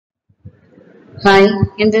Hi,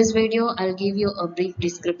 in this video, I'll give you a brief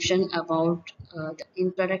description about the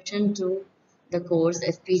introduction to the course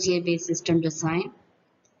FPGA Based System Design.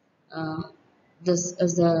 Uh, this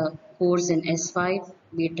is the course in S5,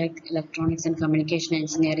 BTech Electronics and Communication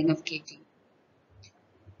Engineering of KT.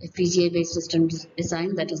 FPGA Based System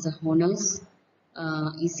Design, that is the Honours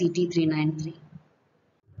ECT 393.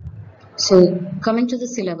 So, coming to the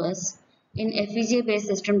syllabus, in FPGA based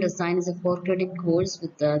system design is a 4 credit course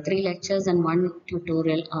with 3 lectures and 1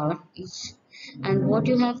 tutorial hour each. And what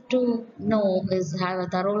you have to know is have a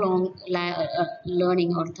thorough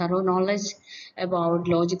learning or thorough knowledge about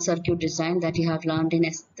logic circuit design that you have learned in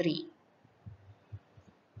S3.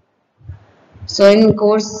 So in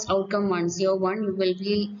course outcome 101, you will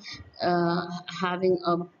be having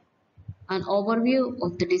an overview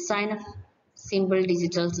of the design of simple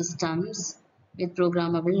digital systems with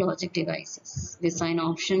programmable logic devices, design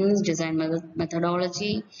options, design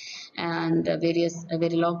methodology, and various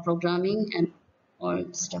Verilog programming and all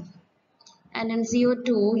stuff. And in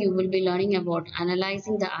CO2, you will be learning about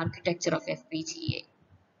analyzing the architecture of FPGA.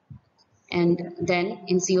 And then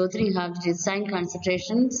in CO3, you have the design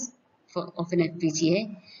considerations of an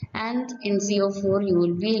FPGA. And in CO4, you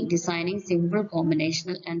will be designing simple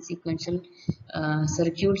combinational and sequential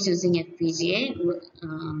circuits using FPGA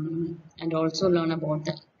and also learn about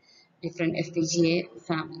the different FPGA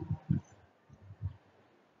family.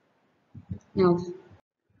 Now,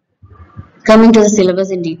 coming to the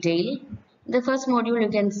syllabus in detail, the first module you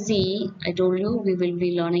can see, I told you we will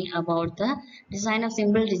be learning about the design of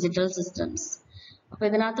simple digital systems. അപ്പോൾ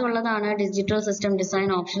ഇതിനകത്തുള്ളതാണ് digital system design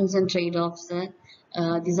options and trade-offs,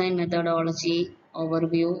 design methodology,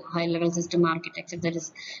 overview, high-level system architecture, that is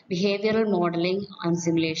behavioral modeling and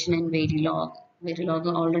simulation in Verilog. Verilog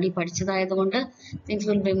already പഠിച്ചതായതുകൊണ്ട് things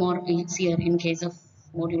will be more easier in case of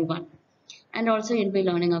module 1. And also you'll be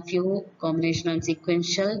learning a few combinational and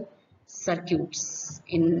sequential circuits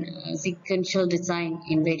in sequential design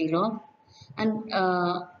in Verilog. And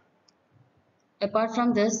apart from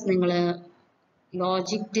this,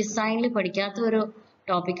 logic design പഠിക്കാത്ത ഒരു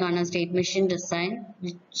topic on state machine design,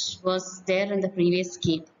 which was there in the previous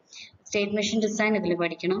scheme. State machine design ഇതിൽ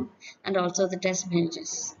പഠിക്കണം, and also the test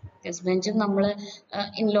benches. Test benches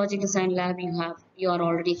in logic design lab you are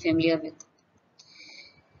already familiar with.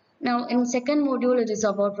 Now in second module, it is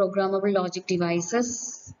about programmable logic devices,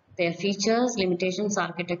 their features, limitations,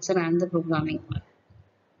 architecture, and the programming part.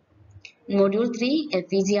 Module 3,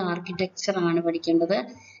 FPGA architecture ആണ് പഠിക്കേണ്ടത്.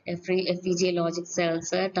 FPGA logic cells,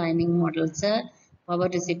 timing models, power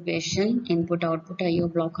dissipation, input output IO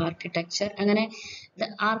block architecture, അങ്ങനെ the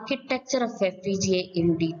architecture of FPGA in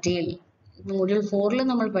detail. Module 4 ൽ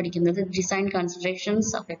നമ്മൾ പഠിക്കുന്നത് design considerations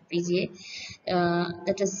of FPGA,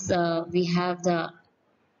 that is we have the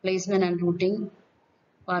placement and routing,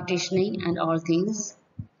 partitioning, and all things.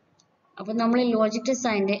 അപ്പോൾ നമ്മൾ logic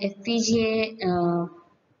design FPGA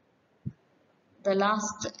the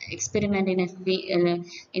last experiment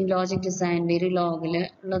in logic design Verilog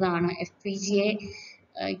ഉള്ളതാണ് FPGA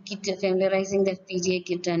kit, familiarizing the FPGA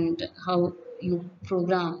kit and how you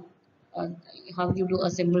program, how you do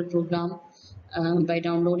a simple program by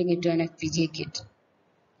downloading it to an FPGA kit.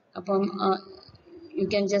 അപ്പം you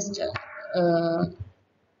can just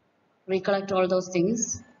recollect all those things.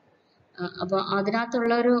 അപ്പോൾ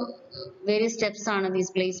അതിനകത്തുള്ള ഒരു various steps ആണ്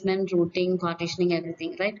these placement, routing, partitioning,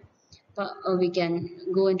 everything, right? We can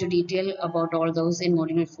go into detail about all those in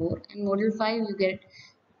module 4. And module 5 you get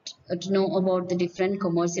to know about the different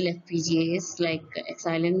commercial FPGAs like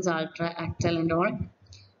Xilinx, Ultra, Actel, and all.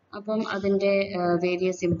 Upon adinte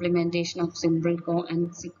various implementation of simple and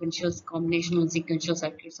sequential combinational and sequential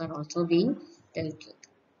circuits are also being dealt with.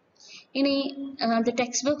 The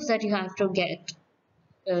textbooks that you have to get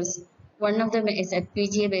is one of them is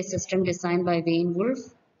FPGA based system design by Wayne Wolf.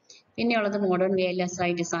 പിന്നെയുള്ളത് modern VLSI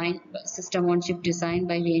design, system on chip design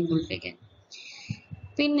by Wayne Wolf again.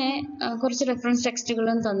 പിന്നെ കുറച്ച് reference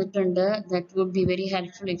ടെക്സ്റ്റുകളും തന്നിട്ടുണ്ട് that would be very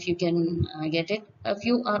helpful if you can get it. A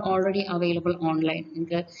few are already available online.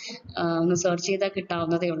 നിങ്ങൾക്ക് ഒന്ന് search ചെയ്താൽ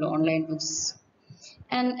കിട്ടാവുന്നതേ ഉള്ളൂ online books.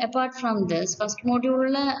 And apart from this, first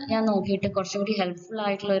module ഞാൻ നോക്കിയിട്ട് കുറച്ചുകൂടി helpful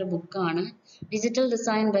ആയിട്ടുള്ള ഒരു ബുക്കാണ് Digital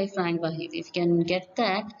Design by Frank Wahid. If you can get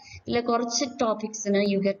that, ഇതിലെ കുറച്ച് ടോപ്പിക്സിന്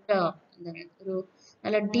you get ഒരു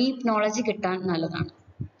നല്ല ഡീപ്പ് നോളജ് കിട്ടാൻ നല്ലതാണ്.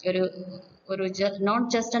 ഒരു നോട്ട്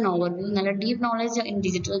ജസ്റ്റ് an overview, നല്ല deep knowledge in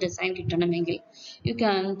digital design കിട്ടണമെങ്കിൽ you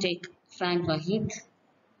can take Frank Wahid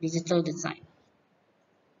Digital Design.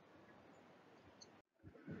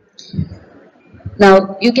 Now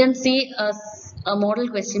you can see a model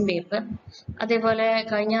question paper. അതേപോലെ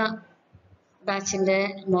കഴിഞ്ഞ ബാച്ചിന്റെ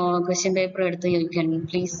question paper എടുത്ത് you can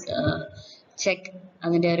please check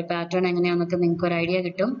അതിൻ്റെ ഒരു pattern എങ്ങനെയാണെന്നൊക്കെ നിങ്ങൾക്ക് ഒരു idea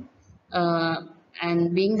കിട്ടും. And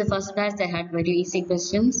being the first batch, they had very easy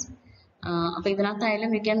questions. അപ്പോൾ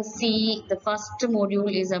ഇതിനകത്തായാലും you can see the first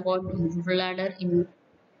module is about ladder in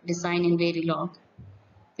design in Verilog.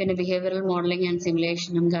 പിന്നെ behavioral modeling and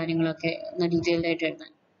simulation കാര്യങ്ങളൊക്കെ detailed ആയിട്ട്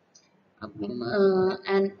എഴുതാൻ.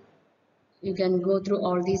 And you can go through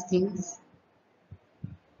all these things.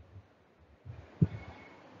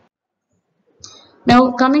 Now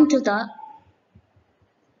coming to the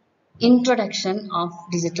introduction of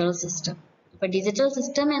digital system. But digital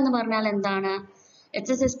system എന്ന് പറഞ്ഞാൽ എന്താണ്?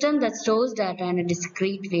 It's a system that stores data in a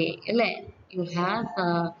discrete way. അല്ലേ? You have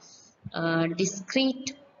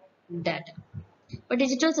discrete data. But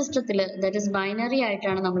digital system that is binary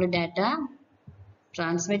ആയിട്ടാണ് നമ്മൾ data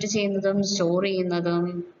transmit ചെയ്യുന്നതും store ചെയ്യുന്നതും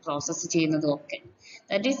process ചെയ്യുന്നതും ഒക്കെ.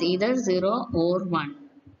 That is either 0 or 1.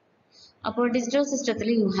 അപ്പോൾ ഡിജിറ്റൽ സിസ്റ്റത്തിൽ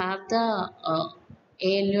you have the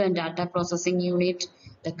ALU and data processing unit,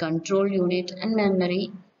 the control unit and memory,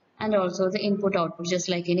 and also the input output, just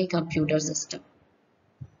like any computer system.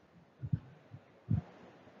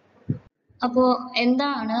 അപ്പോൾ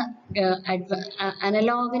എന്താണ്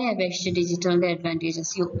അനലോഗിനെ അപേക്ഷിച്ച് ഡിജിറ്റലിന്റെ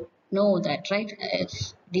advantages? You know that right?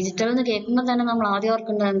 Digital എന്ന് കേൾക്കുമ്പോൾ തന്നെ നമ്മൾ ആദ്യം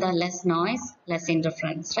ഓർക്കേണ്ടത് എന്താ? Less noise, less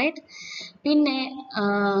interference, right? പിന്നെ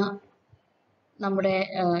നമ്മുടെ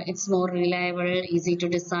it's more reliable, easy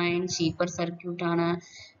to design, cheaper circuit ആണ്.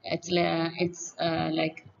 It's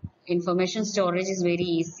like information storage is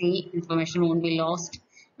very easy, information won't be lost,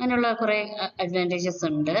 അങ്ങനെയുള്ള കുറെ അഡ്വാൻറ്റേജസ്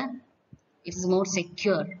ഉണ്ട്. ഇറ്റ്സ് മോർ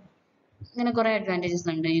സെക്യൂർ, അങ്ങനെ കുറെ അഡ്വാൻറ്റേജസ്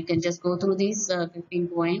ഉണ്ട്. You can just go through these 15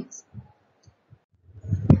 points.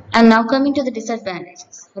 And now coming to the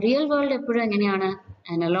disadvantages. Real world എപ്പോഴും എങ്ങനെയാണ്?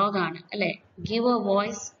 Analogue ആണ് അല്ലേ? Give A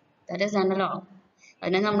voice, that is analogue.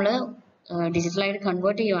 അതിനെ നമ്മൾ ഡിജിറ്റലായിട്ട്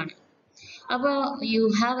കൺവേർട്ട് ചെയ്യുവാണ്. അപ്പോൾ you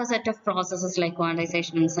have A set of processes like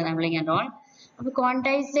quantisation and sampling and all. അപ്പോൾ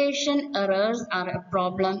quantisation errors R A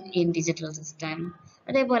problem in digital system.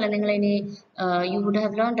 അതേപോലെ നിങ്ങൾ ഇനി you would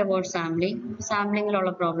have learned about sampling.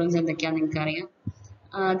 സാമ്പിളിങ്ങിലുള്ള problems എന്തൊക്കെയാണെന്ന് നിങ്ങൾക്കറിയാം.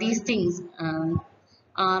 These things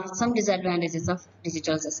are some disadvantages of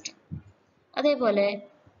digital system. അതേപോലെ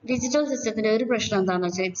digital സിസ്റ്റത്തിന്റെ ഒരു പ്രശ്നം എന്താണെന്ന്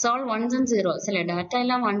വെച്ചാൽ it's all once and zeros അല്ലേ? ഡാറ്റ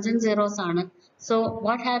എല്ലാം വൺസ് ആൻഡ് സീറോസ് ആണ്. So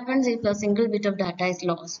what happens if A single bit of data is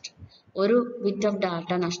lost? ഒരു ബിറ്റ് ഓഫ്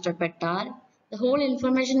ഡാറ്റ നഷ്ടപ്പെട്ടാൽ the whole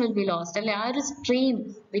information will be lost അല്ലെ? ആ ഒരു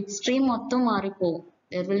ബിറ്റ് സ്ട്രീം മൊത്തം മാറിപ്പോവും.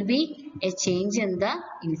 There will be a change in the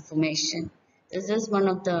information. This is one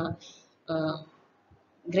of the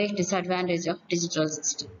great disadvantage of digital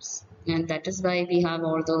systems, and that is why we have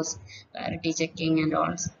all those parity checking and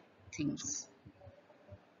all things.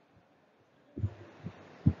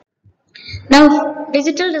 Now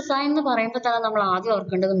digital design എന്ന് പറയുമ്പോൾ തന്നെ നമ്മൾ ആദ്യം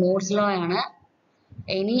ഓർക്കേണ്ടത് Moors law ആണ്.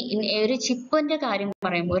 ഇനി ഒരു ചിപ്പിന്റെ കാര്യം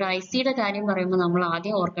പറയുമ്പോൾ, ഒരു IC-യുടെ കാര്യം പറയുമ്പോൾ നമ്മൾ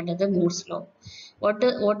ആദ്യം ഓർക്കേണ്ടത് Moors law.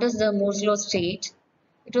 What is the Moore's law state?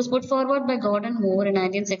 It was put forward by Gordon Moore in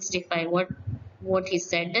 1965. What he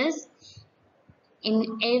said is, in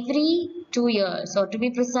every 2 years, or to be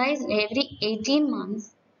precise, every 18 months,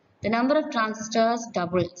 the number of transistors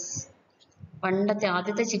doubles. പണ്ടത്തെ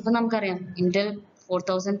ആദ്യത്തെ chip നമുക്കറിയാം, Intel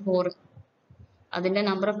 4004. അതിന്റെ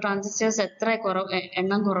number of transistors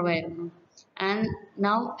എണ്ണം കുറവായിരുന്നു. And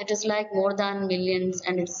now it is like more than millions,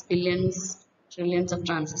 and it's billions, trillions of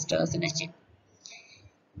transistors in a chip.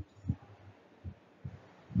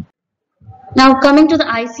 Now coming to the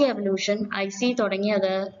IC evolution. IC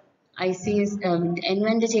തുടങ്ങിയത്, IC is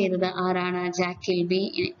invent ചെയ്തത് ആരാണ്? Jack Kilby.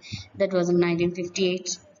 That was in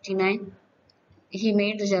 1958-59. He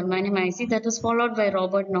made the germanium IC. That was followed by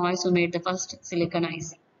Robert Noyce, who made the first silicon IC.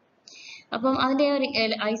 അപ്പം അതിന്റെ ഒരു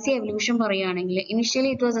IC evolution പറയുകയാണെങ്കിൽ,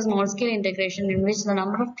 initially it was a small scale integration in which the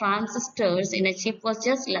number of transistors in a chip was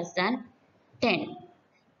just less than 10.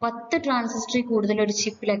 10 ട്രാൻസിസ്റ്ററിൽ കൂടുതൽ ഒരു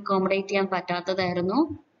ചിപ്പിൽ accommodate ചെയ്യാൻ പറ്റാത്തതായിരുന്നു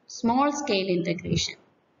small scale integration.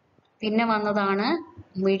 പിന്നെ വന്നതാണ്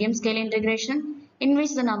medium scale integration, in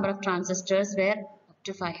which the number of transistors were up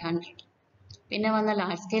to 500. പിന്നെ വന്ന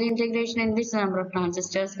large scale integration, in which the number of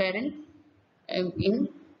transistors were in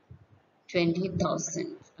 20,000,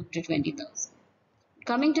 up to 20,000.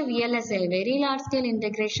 Coming to VLSI, very large scale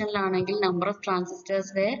integration ലാണെങ്കിൽ number of transistors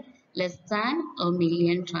were less than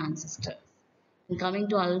 1,000,000 transistors. And coming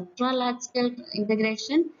to ultra large scale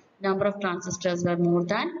integration, number of transistors were more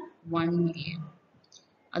than 1,000,000.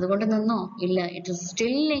 അതുകൊണ്ട് നിന്നോ? ഇല്ല, it is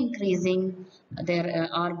still increasing. There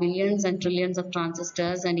are billions and trillions of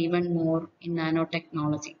transistors and even more in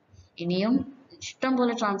nanotechnology. ഇനിയും ഇഷ്ടം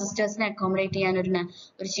പോലെ ട്രാൻസിസ്റ്റേഴ്സിനെ accommodate ചെയ്യാൻ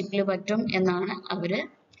ഒരു ചിപ്പിൽ പറ്റും എന്നാണ് അവര്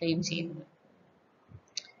ക്ലെയിം ചെയ്യുന്നത്.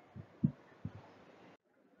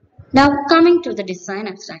 Now coming to the design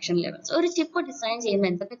abstraction levels. ഒരു ചിപ്പ് ഡിസൈൻ ചെയ്യുമ്പോൾ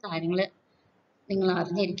എന്തൊക്കെ കാര്യങ്ങൾ നിങ്ങൾ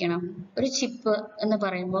അറിഞ്ഞിരിക്കണം. ഒരു ചിപ്പ് എന്ന്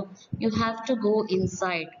പറയുമ്പോൾ you have to go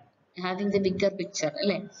inside having the bigger picture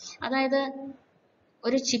അല്ലേ. അതായത്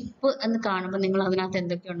ഒരു ചിപ്പ് എന്ന് കാണുമ്പോൾ നിങ്ങൾ അതിനകത്ത്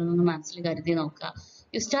എന്തൊക്കെയുണ്ടെന്ന് മനസ്സിൽ കരുതി നോക്കുക.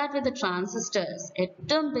 You start with transistors.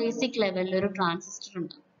 ഏറ്റവും ബേസിക് ലെവലിൽ ഒരു ട്രാൻസിസ്റ്റർ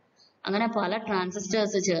ഉണ്ട്. അങ്ങനെ പല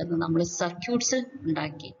ട്രാൻസിസ്റ്റേഴ്സ് ചേർന്ന് നമ്മൾ സർക്യൂട്ട്സ്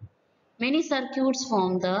ഉണ്ടാക്കി. Many circuits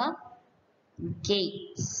form the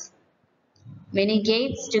gates. Many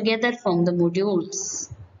gates together form the modules.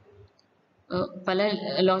 പല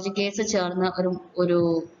ലോജിക് ഗേറ്റ്സ് ചേർന്ന് ഒരു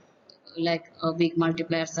ലൈക്ക് ബിഗ്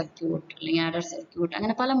മൾട്ടിപ്ലയർ സർക്യൂട്ട് അല്ലെങ്കിൽ ആഡർ സർക്യൂട്ട്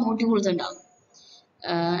അങ്ങനെ പല മോഡ്യൂൾസ് ഉണ്ടാവും.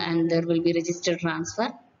 And there will be register transfer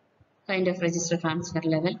kind of register transfer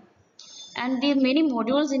level and the many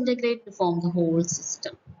modules integrate to form the whole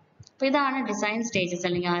system. അപ്പോൾ ഇതാണ് design stages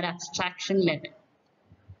അല്ലെങ്കിൽ ആ ഒരു അബ്സ്ട്രാക്ഷൻ ലെവൽ.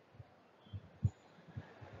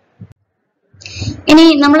 ഇനി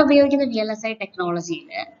നമ്മൾ ഉപയോഗിക്കുന്ന VLSI ടെക്നോളജിയിൽ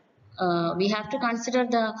we have to consider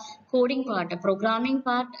the coding part, the programming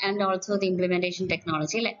part and also the implementation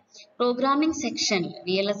technology അല്ലേ. പ്രോഗ്രാമിംഗ് സെക്ഷൻ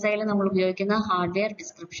VLSI നമ്മൾ ഉപയോഗിക്കുന്ന ഹാർഡ്വെയർ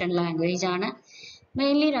ഡിസ്ക്രിപ്ഷൻ ലാംഗ്വേജ് ആണ്.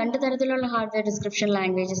 മെയിൻലി രണ്ട് തരത്തിലുള്ള ഹാർഡ്വെയർ ഡിസ്ക്രിപ്ഷൻ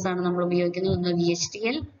ലാംഗ്വേജസ് ആണ് നമ്മൾ ഉപയോഗിക്കുന്നത്. ഒന്ന്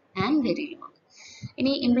VHDL ആൻഡ് Verilog.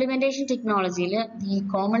 ഇനി ഇംപ്ലിമെന്റേഷൻ ടെക്നോളജിയിൽ V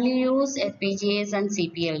commonly use FPGAs and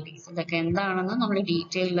CPLDs. ഇതൊക്കെ എന്താണെന്ന് നമ്മൾ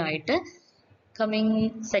ഡീറ്റെയിൽഡ് ആയിട്ട് കമ്മിങ്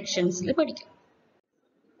സെക്ഷൻസിൽ പഠിക്കും.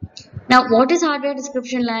 Now, what is hardware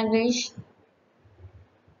description language?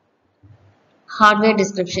 Hardware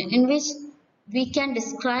description in which we can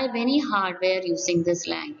describe any hardware using this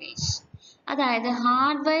language. അതായത്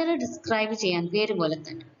ഹാർഡ്വെയർ ഡിസ്ക്രൈബ് ചെയ്യാൻ പേര് പോലെ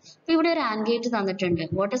തന്നെ. ഇപ്പോൾ ഇവിടെ ഒരു ആൻഡ് ഗേറ്റ് തന്നിട്ടുണ്ട്.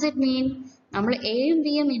 What does it mean? നമ്മൾ എയും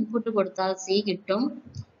ബിയും ഇൻപുട്ട് കൊടുത്താൽ സി കിട്ടും.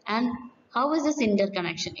 And how is this Inter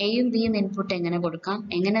connection? എയും ബിയും ഇൻപുട്ട് എങ്ങനെ കൊടുക്കാം,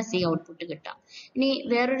 എങ്ങനെ സി ഔട്ട്പുട്ട് കിട്ടാം. ഇനി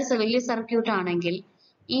വേറൊരു വലിയ സർക്യൂട്ട് ആണെങ്കിൽ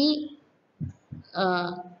ഈ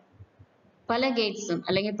പല ഗേറ്റ്സും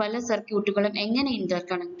അല്ലെങ്കിൽ പല സർക്യൂട്ടുകളും എങ്ങനെ ഇന്റർ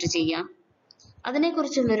കണക്ട് ചെയ്യാം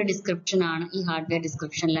അതിനെക്കുറിച്ചുള്ള ഒരു ഡിസ്ക്രിപ്ഷൻ ആണ് ഈ hardware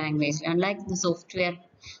description language. Unlike the software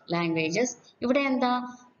languages, ഇവിടെ എന്താ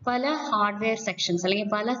പല ഹാർഡ്വെയർ സെക്ഷൻസ് അല്ലെങ്കിൽ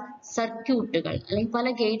പല സർക്യൂട്ടുകൾ അല്ലെങ്കിൽ പല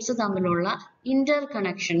ഗേറ്റ്സ് തമ്മിലുള്ള ഇന്റർ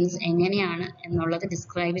കണക്ഷൻസ് എങ്ങനെയാണ് എന്നുള്ളത്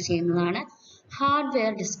ഡിസ്ക്രൈബ് ചെയ്യുന്നതാണ്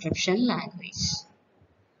ഹാർഡ്വെയർ ഡിസ്ക്രിപ്ഷൻ ലാംഗ്വേജ്.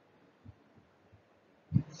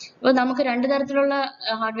 അപ്പോൾ നമുക്ക് രണ്ട് തരത്തിലുള്ള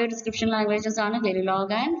ഹാർഡ്വെയർ ഡിസ്ക്രിപ്ഷൻ ലാംഗ്വേജസ് ആണ്,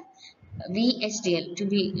 Verilog and VHDL. To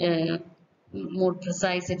be more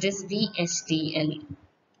precise, it is VHDL.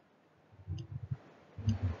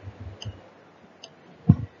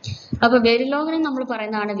 അപ്പോൾ Verilogനെ നമ്മൾ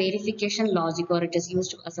പറയുന്നതാണ് verification logic or it is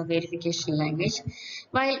used as A verification language.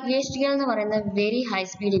 While VHDL എന്ന് പറയുന്നത് very high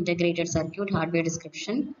speed integrated circuit hardware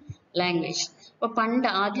description language. അപ്പോൾ പണ്ട്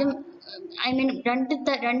ആദ്യം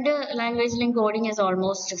രണ്ട് ലാംഗ്വേജിലും coding is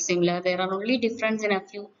almost similar. There are only difference in A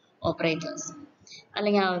few operators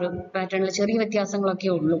അല്ലെങ്കിൽ ആ ഒരു പാറ്റേണിൽ ചെറിയ വ്യത്യാസങ്ങളൊക്കെ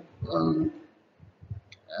ഉള്ളൂ.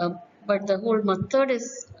 But the whole method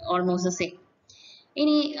is almost the same.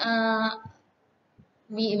 ഇനി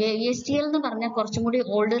VHDL എന്ന് പറഞ്ഞാൽ കുറച്ചും കൂടി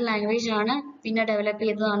ഓൾഡർ ലാംഗ്വേജ് ആണ്, പിന്നെ ഡെവലപ്പ്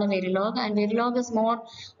ചെയ്തതാണ് Verilog. And Verilog is more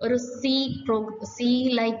ഒരു സി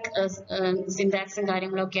ലൈക്ക് സിൻടാക്സും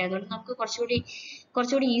കാര്യങ്ങളൊക്കെ ആയതുകൊണ്ട് നമുക്ക്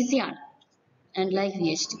കുറച്ചുകൂടി ഈസിയാണ് ആൻഡ് ലൈക്ക്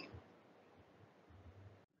VHDL.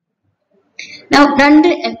 Now, രണ്ട്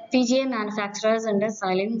FPGA manufacturers ഉണ്ട്,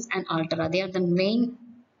 Silence and Altera. They are the main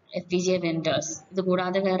FPGA vendors. ഇത്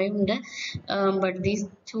കൂടാതെ വേറെയും ഉണ്ട്, but these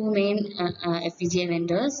two main FPGA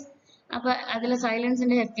vendors. അപ്പോൾ അതിൽ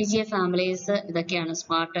സൈലൻസിന്റെ FPGA ഫാമിലീസ് ഇതൊക്കെയാണ്: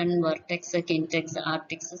 Spartan, vertex, കിൻടെക്സ്,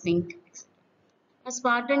 ആർട്ടിക്സ്, zinc.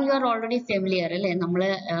 Spartan you are already familiar അല്ലേ. നമ്മൾ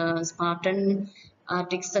സ്പാർട്ടൺ,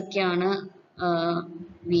 ആർട്ടിക്സ് ഒക്കെയാണ്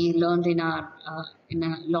we learn in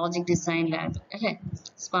logic design lab അല്ലേ.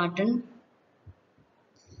 Spartan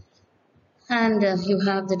and you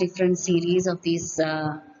have the different series of these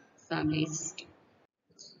families.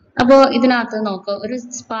 അപ്പോൾ ഇതിനകത്ത് നോക്കുക, ഒരു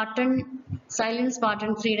സൈലൻസ് സ്പാർട്ടൺ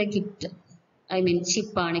 3യുടെ കിറ്റ്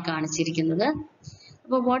ചിപ്പാണ് കാണിച്ചിരിക്കുന്നത്.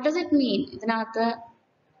 അപ്പോൾ വാട്ട് ഡസ് ഇറ്റ് മീൻ? ഇതിനകത്ത്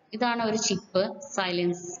ഇതാണ് ഒരു ചിപ്പ്,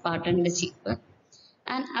 സൈലൻസ് സ്പാർട്ടണിന്റെ ചിപ്പ്.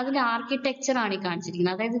 ആൻഡ് അതിന്റെ ആർക്കിടെക്ചർ ആണ് ഈ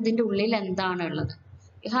കാണിച്ചിരിക്കുന്നത്. അതായത് ഇതിന്റെ ഉള്ളിൽ എന്താണ് ഉള്ളത്.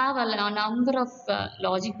 You have A number of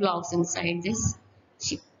logic blocks inside this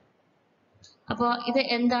chip. അപ്പോൾ ഇത്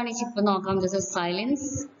എന്താണ് ഈ ചിപ്പ് നോക്കാം. ദിസ് ഇസ്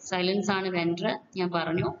സൈലൻസ് ആണ് വെൻഡർ, ഞാൻ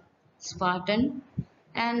പറഞ്ഞു. Spartan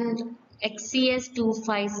and XCS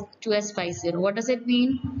 2S50. What does it mean?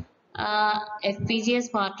 FPGA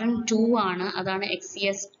Spartan 2 ആണ്, അതാണ്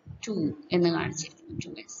XCS 2 എന്ന് കാണിച്ചിരിക്കുന്നത്,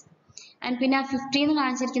 2S. ആൻഡ് പിന്നെ 50 എന്ന്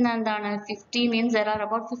കാണിച്ചിരിക്കുന്നത് എന്താണ്? 50 means there are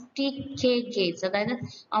about 50k gates, അതായത്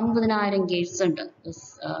 50,000 gates ഉണ്ട്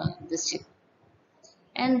this chip.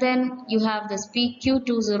 And then you have this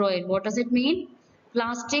PQ208. What does it mean?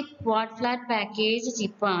 Plastic quad flat package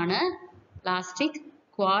chip ആണ്, plastic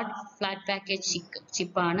quad flat package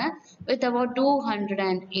chip with about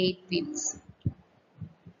 208 pins.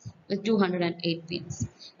 With 208 pins.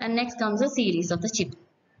 And next comes a series of the chip.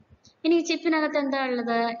 In each chip,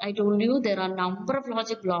 I told you there are number of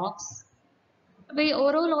logic blocks. By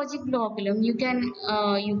oral logic block, you can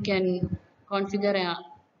configure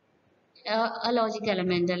a logic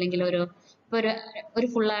element. ഒരു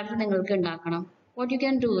full ആയിട്ട് നിങ്ങൾക്ക് ഉണ്ടാക്കണം. What you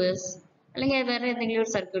can do is അല്ലെങ്കിൽ വേറെ എന്തെങ്കിലും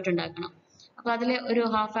ഒരു circuit ഉണ്ടാക്കണം. അപ്പോൾ അതിൽ ഒരു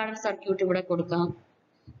ഹാഫ് ആഡർ സർക്യൂട്ട് ഇവിടെ കൊടുക്കാം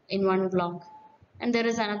in one block, and there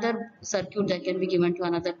is another circuit that can be given to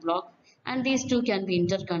another block, and these two can be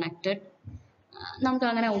interconnected. നമുക്ക്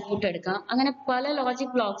അങ്ങനെ ഔട്ട്പുട്ട് എടുക്കാം. അങ്ങനെ പല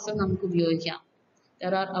ലോജിക് ബ്ലോക്സും നമുക്ക് ഉപയോഗിക്കാം.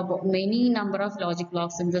 There are about many number of logic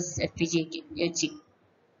blocks in this FPGA chip.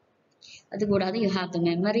 അതുകൂടാതെ you have the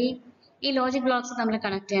memory. ഈ logic blocks നമ്മൾ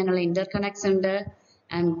കണക്ട് ചെയ്യാനുള്ള ഇന്റർകണക്ട്സ് ഉണ്ട്.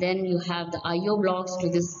 And then you have the IO blocks to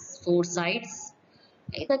this 4 sides.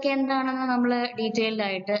 ഇതൊക്കെ എന്താണെന്ന് നമ്മൾ ഡീറ്റെയിൽഡ്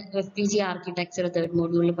ആയിട്ട് FPGA ആർക്കിടെക്ചർ 3rd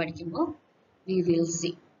മോഡ്യൂളിൽ പഠിക്കുമ്പോൾ we will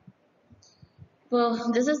see. So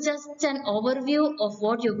this is just an overview of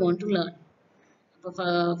what you're going to learn.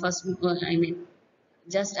 First,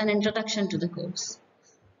 just an introduction to the course.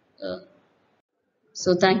 So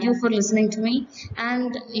thank you for listening to me,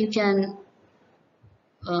 and you can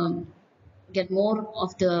get more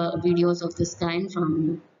of the videos of this kind from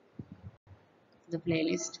the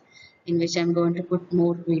playlist, in which I'm going to put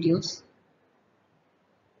more videos.